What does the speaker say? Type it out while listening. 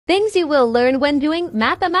Things you will learn when doing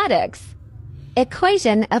mathematics.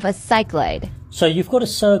 Equation of a cycloid. So you've got a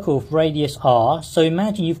circle of radius r. So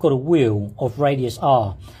imagine you've got a wheel of radius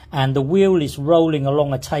r, and the wheel is rolling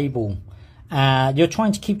along a table. You're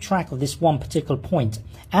trying to keep track of this one particular point.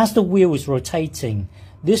 As the wheel is rotating,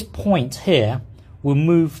 this point here will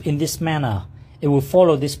move in this manner. It will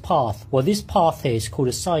follow this path. Well, this path here is called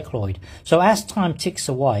a cycloid. So as time ticks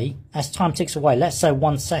away, let's say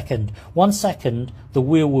 1 second. 1 second, the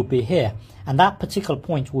wheel will be here, and that particular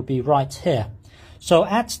point will be right here. So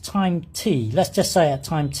at time t, let's just say at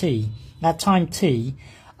time t,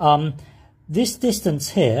 this distance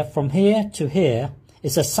here, from here to here,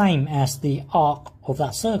 is the same as the arc of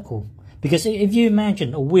that circle. Because if you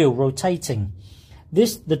imagine a wheel rotating,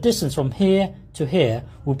 the distance from here to here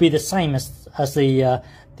will be the same as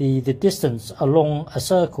the distance along a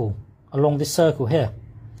circle, along this circle here.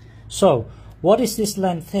 So what is this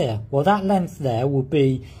length here? Well, that length there will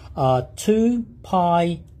be 2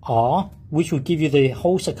 pi r, which will give you the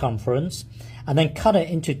whole circumference, and then cut it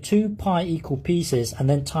into 2 pi equal pieces and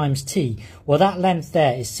then times t. Well, that length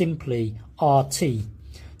there is simply rt.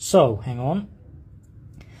 So hang on.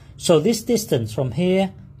 So this distance from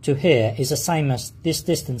here to here is the same as this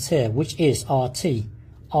distance here, which is rt.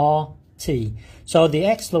 So the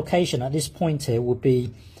x location at this point here would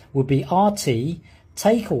be rt.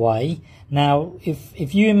 Take away. Now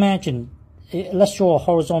if you imagine, let's draw a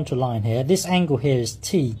horizontal line here. This angle here is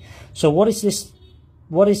t. So what is this?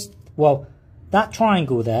 Well, that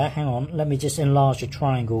triangle there, hang on, let me just enlarge the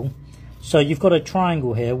triangle. So you've got a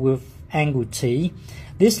triangle here with angle t.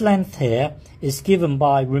 This length here is given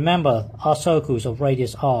by, remember, our circles of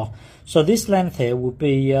radius r. So this length here will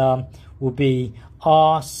be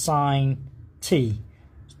r sine t.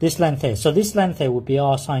 This length here. So this length here would be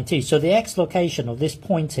r sine t. So the x location of this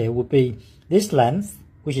point here would be this length,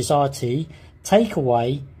 which is rt, take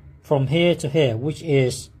away from here to here, which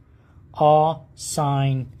is r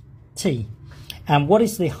sine t. And what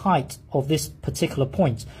is the height of this particular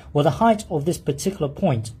point? Well, the height of this particular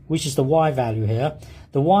point, which is the y value here,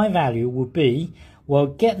 the y value would be, well,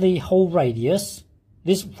 get the whole radius.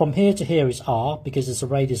 This from here to here is r, because it's the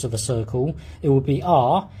radius of a circle. It will be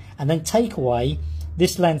r, and then take away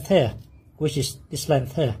this length here, which is this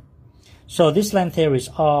length here. So this length here is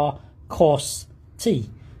r cos t.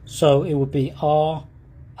 So it would be r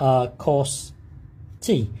cos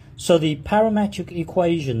t. So the parametric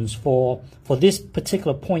equations for this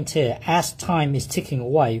particular point here, as time is ticking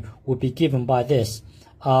away, would be given by this.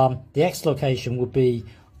 The x location would be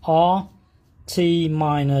rt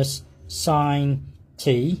minus sine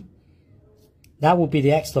t. That would be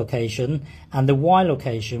the x location, and the y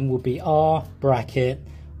location would be r bracket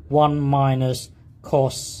 1 minus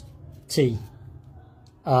cos t.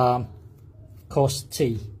 Cos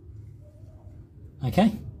t.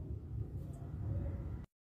 Okay.